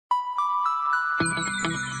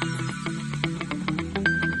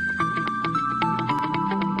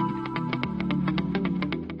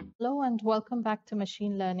and welcome back to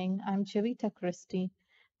Machine Learning. I'm Javita Christie,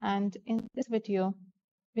 and in this video,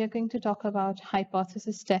 we are going to talk about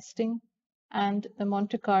hypothesis testing and the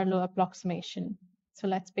Monte Carlo approximation. So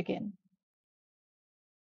let's begin.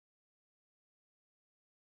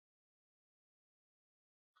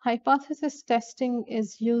 Hypothesis testing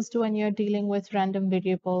is used when you're dealing with random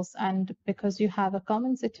variables and because you have a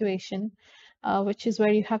common situation, which is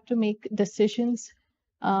where you have to make decisions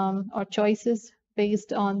or choices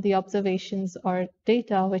based on the observations or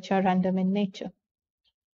data which are random in nature.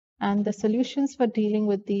 And the solutions for dealing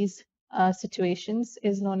with these situations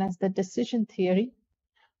is known as the decision theory,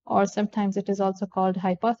 or sometimes it is also called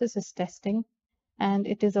hypothesis testing, and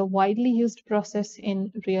it is a widely used process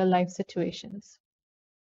in real-life situations.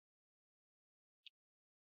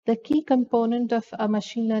 The key component of a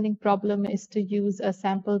machine learning problem is to use a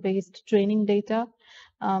sample-based training data,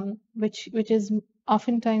 which is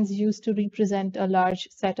oftentimes used to represent a large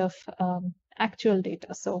set of actual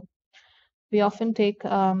data. So we often take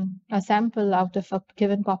a sample out of a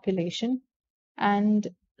given population, and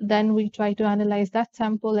then we try to analyze that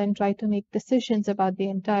sample and try to make decisions about the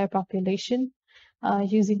entire population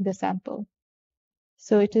using the sample.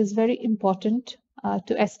 So it is very important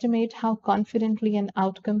to estimate how confidently an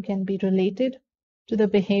outcome can be related to the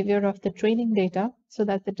behavior of the training data so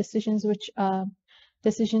that the decisions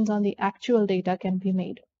on the actual data can be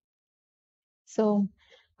made. So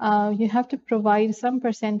you have to provide some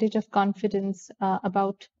percentage of confidence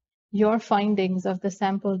about your findings of the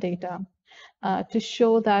sample data to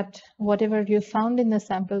show that whatever you found in the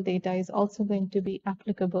sample data is also going to be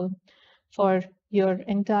applicable for your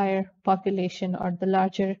entire population or the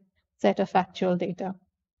larger set of actual data.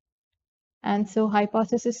 And so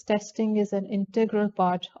hypothesis testing is an integral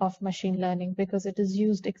part of machine learning because it is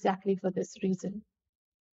used exactly for this reason.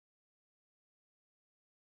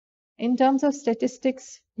 In terms of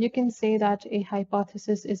statistics, you can say that a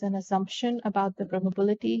hypothesis is an assumption about the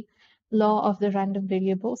probability law of the random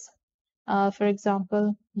variables. For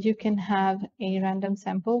example, you can have a random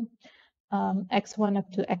sample, x1 up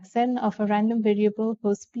to xn of a random variable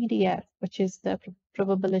whose PDF, which is the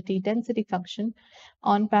probability density function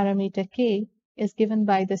on parameter k, is given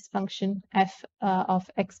by this function f of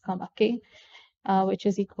x comma k, which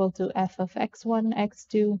is equal to f of x1,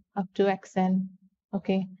 x2 up to xn,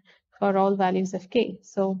 okay, for all values of k.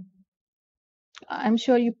 So I'm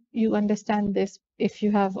sure you understand this if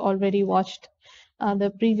you have already watched the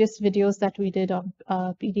previous videos that we did on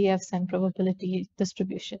PDFs and probability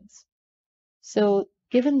distributions. So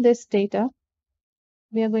given this data,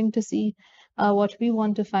 we are going to see what we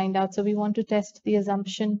want to find out. So we want to test the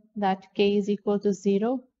assumption that k is equal to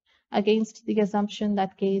 0 against the assumption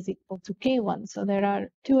that k is equal to k1. So there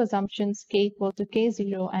are two assumptions, k equal to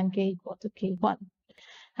k0 and k equal to k1.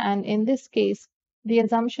 And in this case, the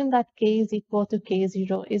assumption that k is equal to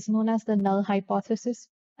k0 is known as the null hypothesis,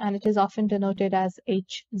 and it is often denoted as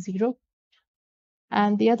H0.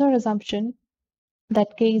 And the other assumption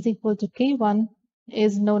that k is equal to k1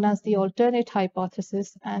 is known as the alternate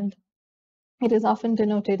hypothesis, and it is often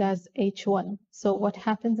denoted as H1. So what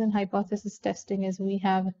happens in hypothesis testing is we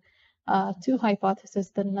have two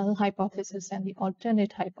hypotheses, the null hypothesis and the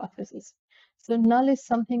alternate hypothesis. So null is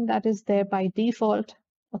something that is there by default.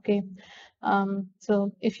 Okay,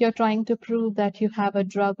 so if you're trying to prove that you have a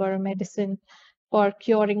drug or a medicine for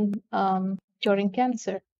curing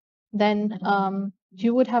cancer, then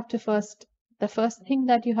you would have to the first thing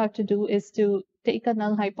that you have to do is to take a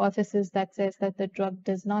null hypothesis that says that the drug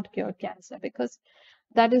does not cure cancer, because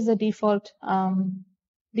that is the default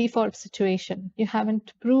situation. You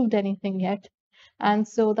haven't proved anything yet, and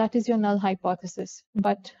so that is your null hypothesis.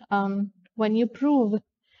 But when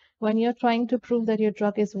you're trying to prove that your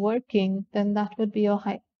drug is working, then that would be your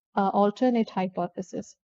alternate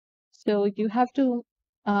hypothesis. So you have to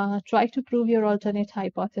try to prove your alternate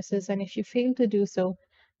hypothesis, and if you fail to do so,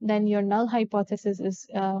 then your null hypothesis is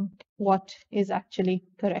what is actually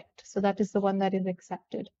correct. So that is the one that is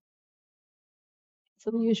accepted.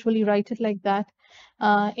 So we usually write it like that.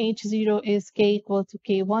 H0 is k equal to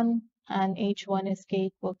k1, and H1 is k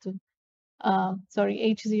equal to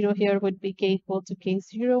H0 here would be k equal to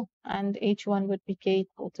k0, and H1 would be k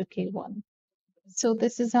equal to k1. So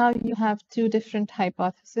this is how you have two different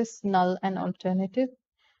hypotheses, null and alternative.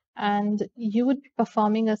 And you would be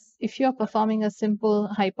if you're performing a simple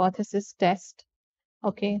hypothesis test,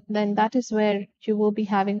 okay, then that is where you will be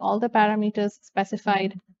having all the parameters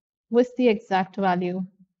specified with the exact value.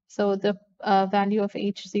 So the value of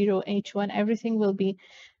H0, H1, everything will be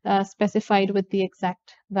specified with the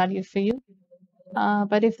exact value for you.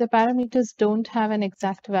 But if the parameters don't have an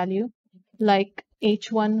exact value, like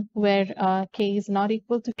H1 where K is not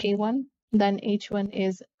equal to K1, then H1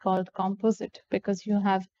 is called composite because you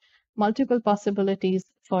have multiple possibilities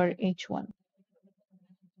for H1.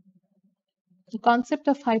 The concept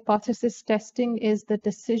of hypothesis testing is the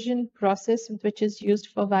decision process which is used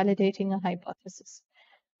for validating a hypothesis.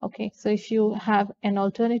 Okay, so if you have an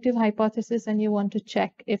alternative hypothesis and you want to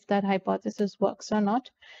check if that hypothesis works or not,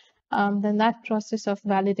 then that process of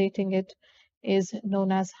validating it is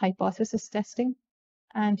known as hypothesis testing.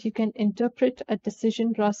 And you can interpret a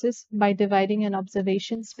decision process by dividing an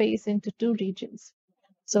observation space into two regions.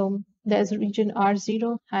 So there's region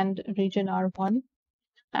R0 and region R1.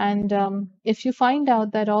 And if you find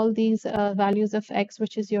out that all these values of X,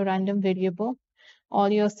 which is your random variable, all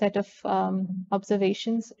your set of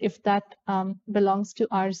observations, if that belongs to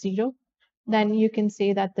R0, then you can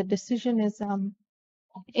say that the decision is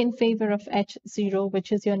in favor of H0,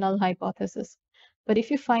 which is your null hypothesis. But if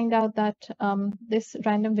you find out that this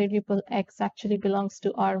random variable X actually belongs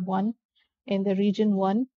to R1 in the region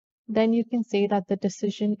 1, then you can say that the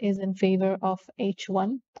decision is in favor of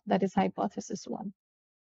H1, that is hypothesis 1.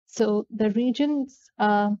 So the regions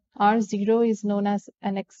R0 is known as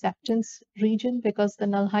an acceptance region because the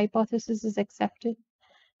null hypothesis is accepted,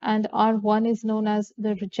 and R1 is known as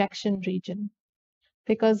the rejection region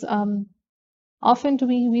because often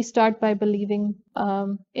we start by believing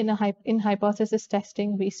in hypothesis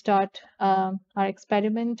testing, we start our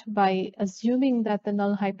experiment by assuming that the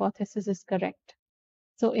null hypothesis is correct.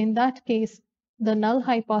 So in that case, the null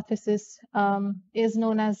hypothesis is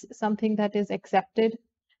known as something that is accepted.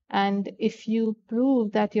 And if you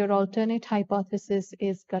prove that your alternate hypothesis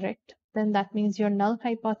is correct, then that means your null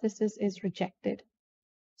hypothesis is rejected.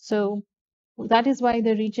 So that is why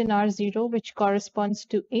the region R0, which corresponds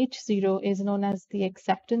to H0, is known as the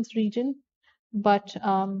acceptance region, but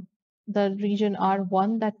the region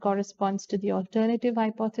R1 that corresponds to the alternative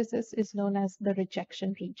hypothesis is known as the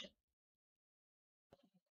rejection region.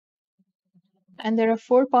 And there are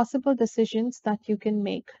 4 possible decisions that you can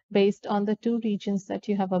make based on the 2 regions that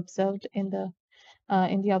you have observed in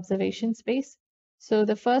the observation space. So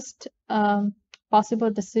the first possible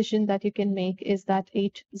decision that you can make is that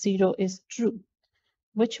H0 is true,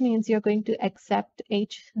 which means you're going to accept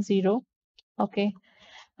H0, okay,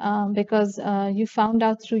 because you found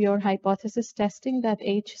out through your hypothesis testing that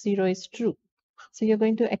H0 is true. So you're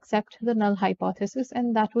going to accept the null hypothesis,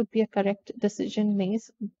 and that would be a correct decision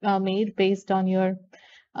made based on your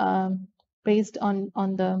based on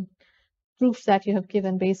the proof that you have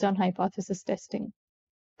given based on hypothesis testing.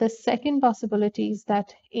 The second possibility is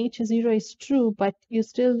that H0 is true, but you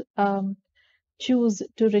still choose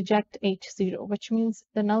to reject H0, which means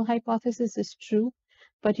the null hypothesis is true,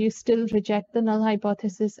 but you still reject the null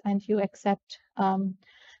hypothesis and you accept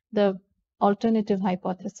the alternative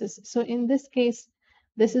hypothesis. So in this case,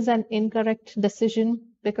 this is an incorrect decision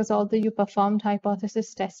because although you performed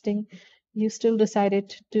hypothesis testing, you still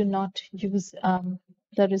decided to not use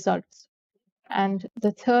the results. And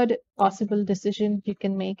the third possible decision you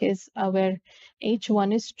can make is where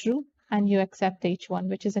H1 is true and you accept H1,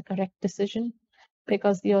 which is a correct decision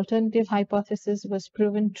because the alternative hypothesis was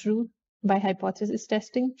proven true by hypothesis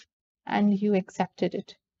testing and you accepted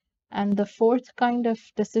it. And the fourth kind of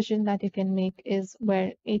decision that you can make is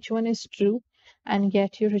where H1 is true and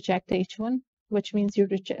yet you reject H1, which means you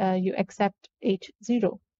accept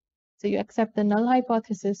H0. So you accept the null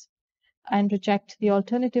hypothesis and reject the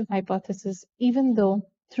alternative hypothesis, even though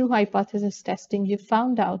through hypothesis testing you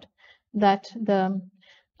found out that the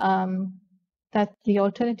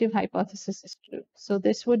alternative hypothesis is true. So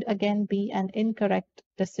this would again be an incorrect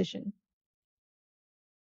decision.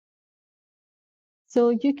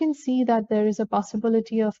 So you can see that there is a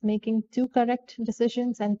possibility of making 2 correct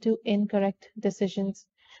decisions and 2 incorrect decisions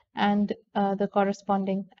and the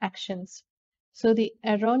corresponding actions. So the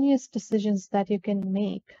erroneous decisions that you can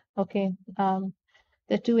make, okay,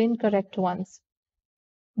 the 2 incorrect ones,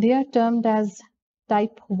 they are termed as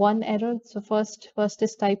type 1 error. So first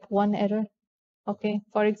is type 1 error. Okay,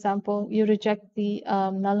 for example, you reject the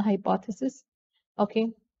null hypothesis. Okay,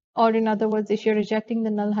 or in other words, if you're rejecting the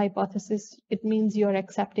null hypothesis, it means you're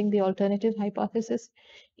accepting the alternative hypothesis,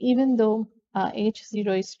 even though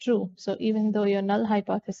H0 is true. So even though your null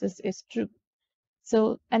hypothesis is true.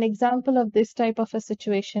 So an example of this type of a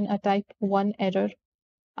situation, a type 1 error,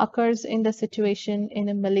 occurs in the situation in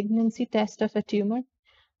a malignancy test of a tumor.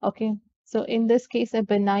 Okay, so in this case, a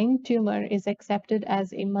benign tumor is accepted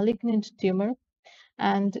as a malignant tumor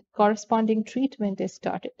and corresponding treatment is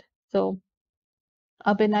started. So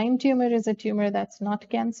a benign tumor is a tumor that's not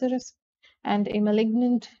cancerous, and a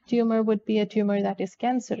malignant tumor would be a tumor that is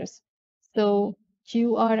cancerous. So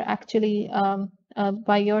you are actually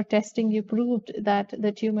by your testing, you proved that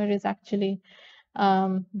the tumor is actually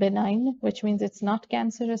benign, which means it's not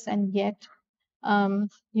cancerous, and yet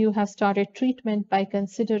you have started treatment by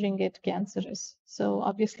considering it cancerous. So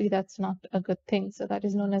obviously that's not a good thing. So that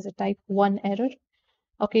is known as a type 1 error.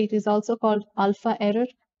 Okay, it is also called alpha error,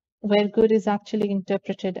 where good is actually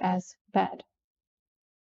interpreted as bad.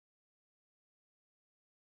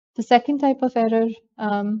 The second type of error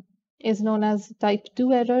is known as type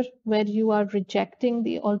 2 error, where you are rejecting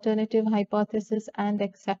the alternative hypothesis and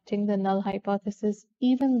accepting the null hypothesis,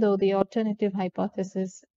 even though the alternative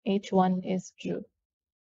hypothesis H1 is true.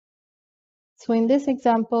 So in this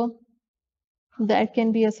example, there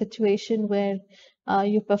can be a situation where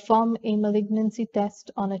you perform a malignancy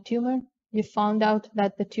test on a tumor. You found out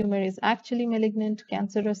that the tumor is actually malignant,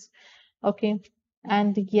 cancerous, okay,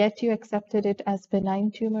 and yet you accepted it as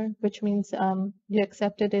benign tumor, which means you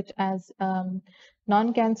accepted it as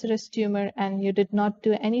non-cancerous tumor, and you did not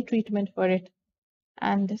do any treatment for it.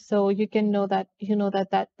 And so you can know that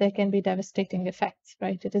that there can be devastating effects,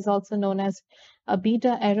 right? It is also known as a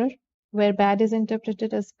beta error, where bad is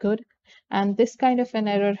interpreted as good. And this kind of an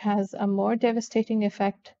error has a more devastating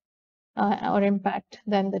effect or impact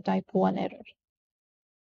than the type 1 error.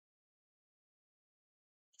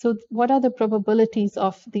 So what are the probabilities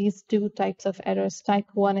of these two types of errors, type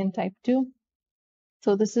 1 and type 2?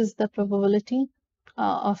 So this is the probability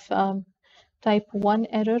of type 1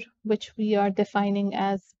 error, which we are defining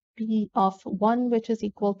as P of 1, which is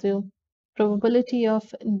equal to probability of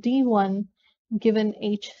D1 given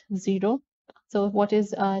H0. So what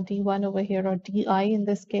is D1 over here, or DI in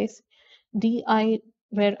this case? DI,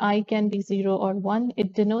 where I can be 0 or 1,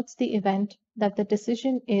 it denotes the event that the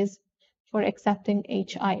decision is for accepting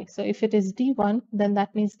HI. So if it is D1, then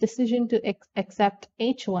that means decision to accept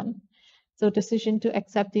H1. So decision to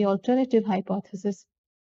accept the alternative hypothesis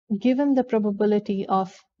given the probability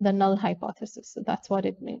of the null hypothesis. So that's what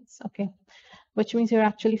it means, okay? Which means you're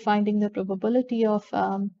actually finding the probability of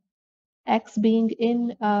X being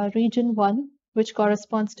in region 1, which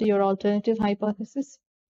corresponds to your alternative hypothesis,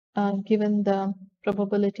 given the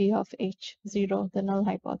probability of H0, the null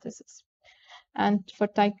hypothesis. And for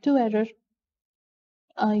type 2 error,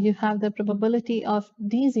 you have the probability of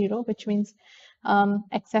D0, which means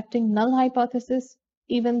accepting null hypothesis,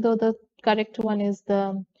 even though the correct one is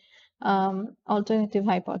the alternative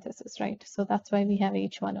hypothesis, right? So that's why we have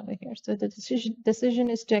H1 over here. So the decision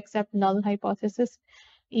is to accept null hypothesis,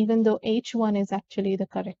 even though H1 is actually the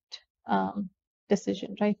correct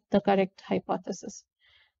decision, right? The correct hypothesis.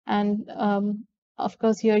 And of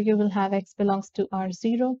course, here you will have X belongs to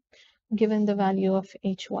R0, given the value of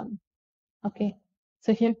H1. Okay,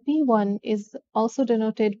 so here P1 is also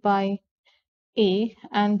denoted by A,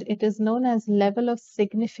 and it is known as level of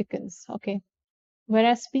significance, okay?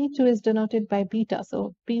 Whereas P2 is denoted by beta.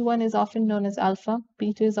 So P1 is often known as alpha,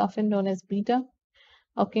 P2 is often known as beta,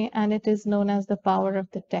 okay? And it is known as the power of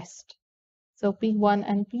the test. So P1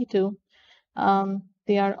 and P2,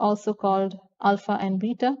 they are also called alpha and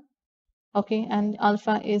beta, okay? And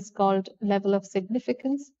alpha is called level of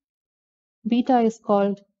significance. Beta is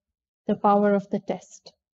called the power of the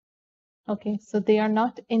test. Okay, so they are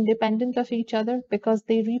not independent of each other because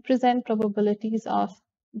they represent probabilities of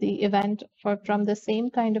the event from the same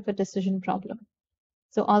kind of a decision problem.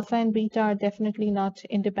 So alpha and beta are definitely not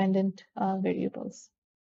independent variables.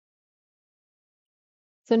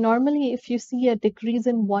 So normally, if you see a decrease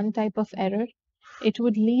in one type of error, it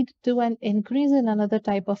would lead to an increase in another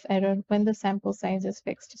type of error when the sample size is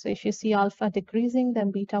fixed. So if you see alpha decreasing,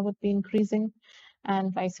 then beta would be increasing,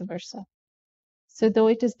 and vice versa. So though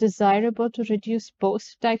it is desirable to reduce both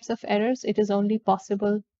types of errors, it is only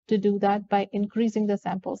possible to do that by increasing the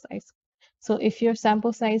sample size. So if your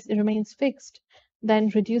sample size remains fixed,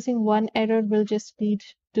 then reducing one error will just lead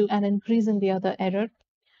to an increase in the other error.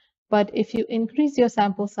 But if you increase your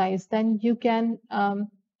sample size, then you can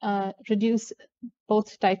reduce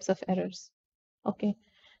both types of errors. Okay.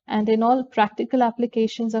 And in all practical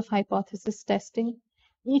applications of hypothesis testing,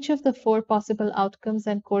 each of the 4 possible outcomes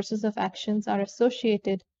and courses of actions are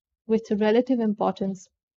associated with relative importance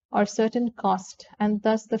or certain cost, and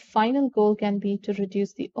thus the final goal can be to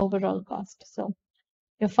reduce the overall cost. So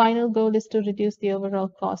your final goal is to reduce the overall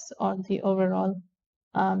cost or the overall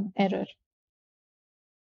error.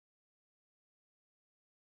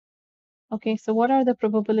 Okay, so what are the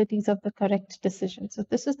probabilities of the correct decision? So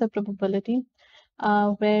this is the probability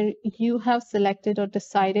where you have selected or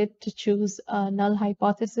decided to choose a null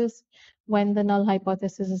hypothesis when the null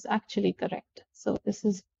hypothesis is actually correct. So this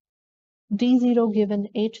is D0 given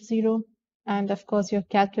H0, and of course you're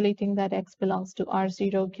calculating that X belongs to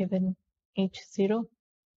R0 given H0.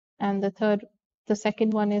 And the third The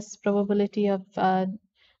second one is probability of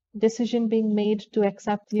decision being made to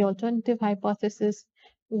accept the alternative hypothesis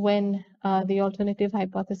when the alternative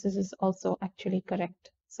hypothesis is also actually correct.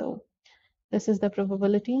 So this is the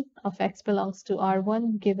probability of X belongs to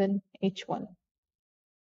R1 given H1.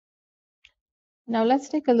 Now let's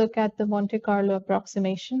take a look at the Monte Carlo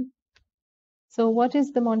approximation. So what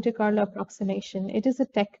is the Monte Carlo approximation? It is a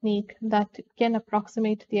technique that can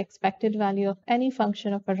approximate the expected value of any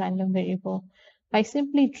function of a random variable by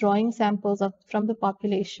simply drawing samples from the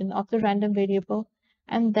population of the random variable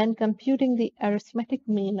and then computing the arithmetic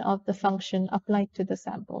mean of the function applied to the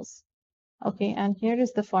samples. Okay, and here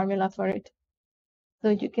is the formula for it. So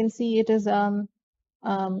you can see it is a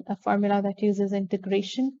formula that uses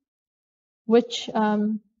integration, which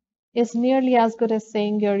is nearly as good as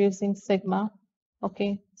saying you're using sigma.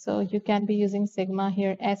 Okay, so you can be using sigma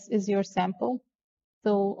here. S is your sample.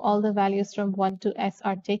 So all the values from 1 to S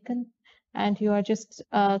are taken, and you are just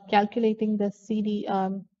calculating the CD,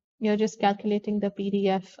 you're just calculating the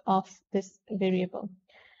PDF of this variable.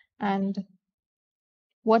 And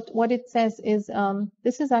what it says is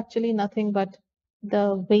this is actually nothing but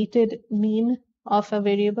the weighted mean of a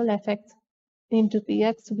variable fx into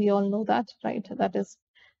px. We all know that, right? That is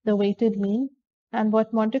the weighted mean. And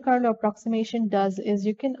what Monte Carlo approximation does is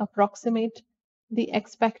you can approximate the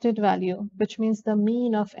expected value, which means the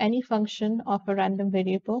mean of any function of a random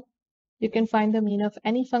variable. You can find the mean of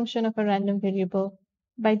any function of a random variable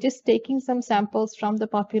by just taking some samples from the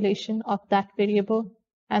population of that variable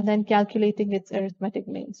and then calculating its arithmetic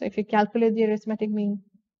mean. So if you calculate the arithmetic mean,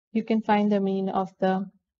 you can find the mean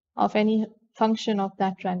of any function of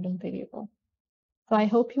that random variable. So I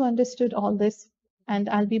hope you understood all this, and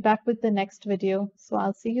I'll be back with the next video. So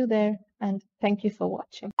I'll see you there, and thank you for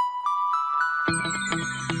watching.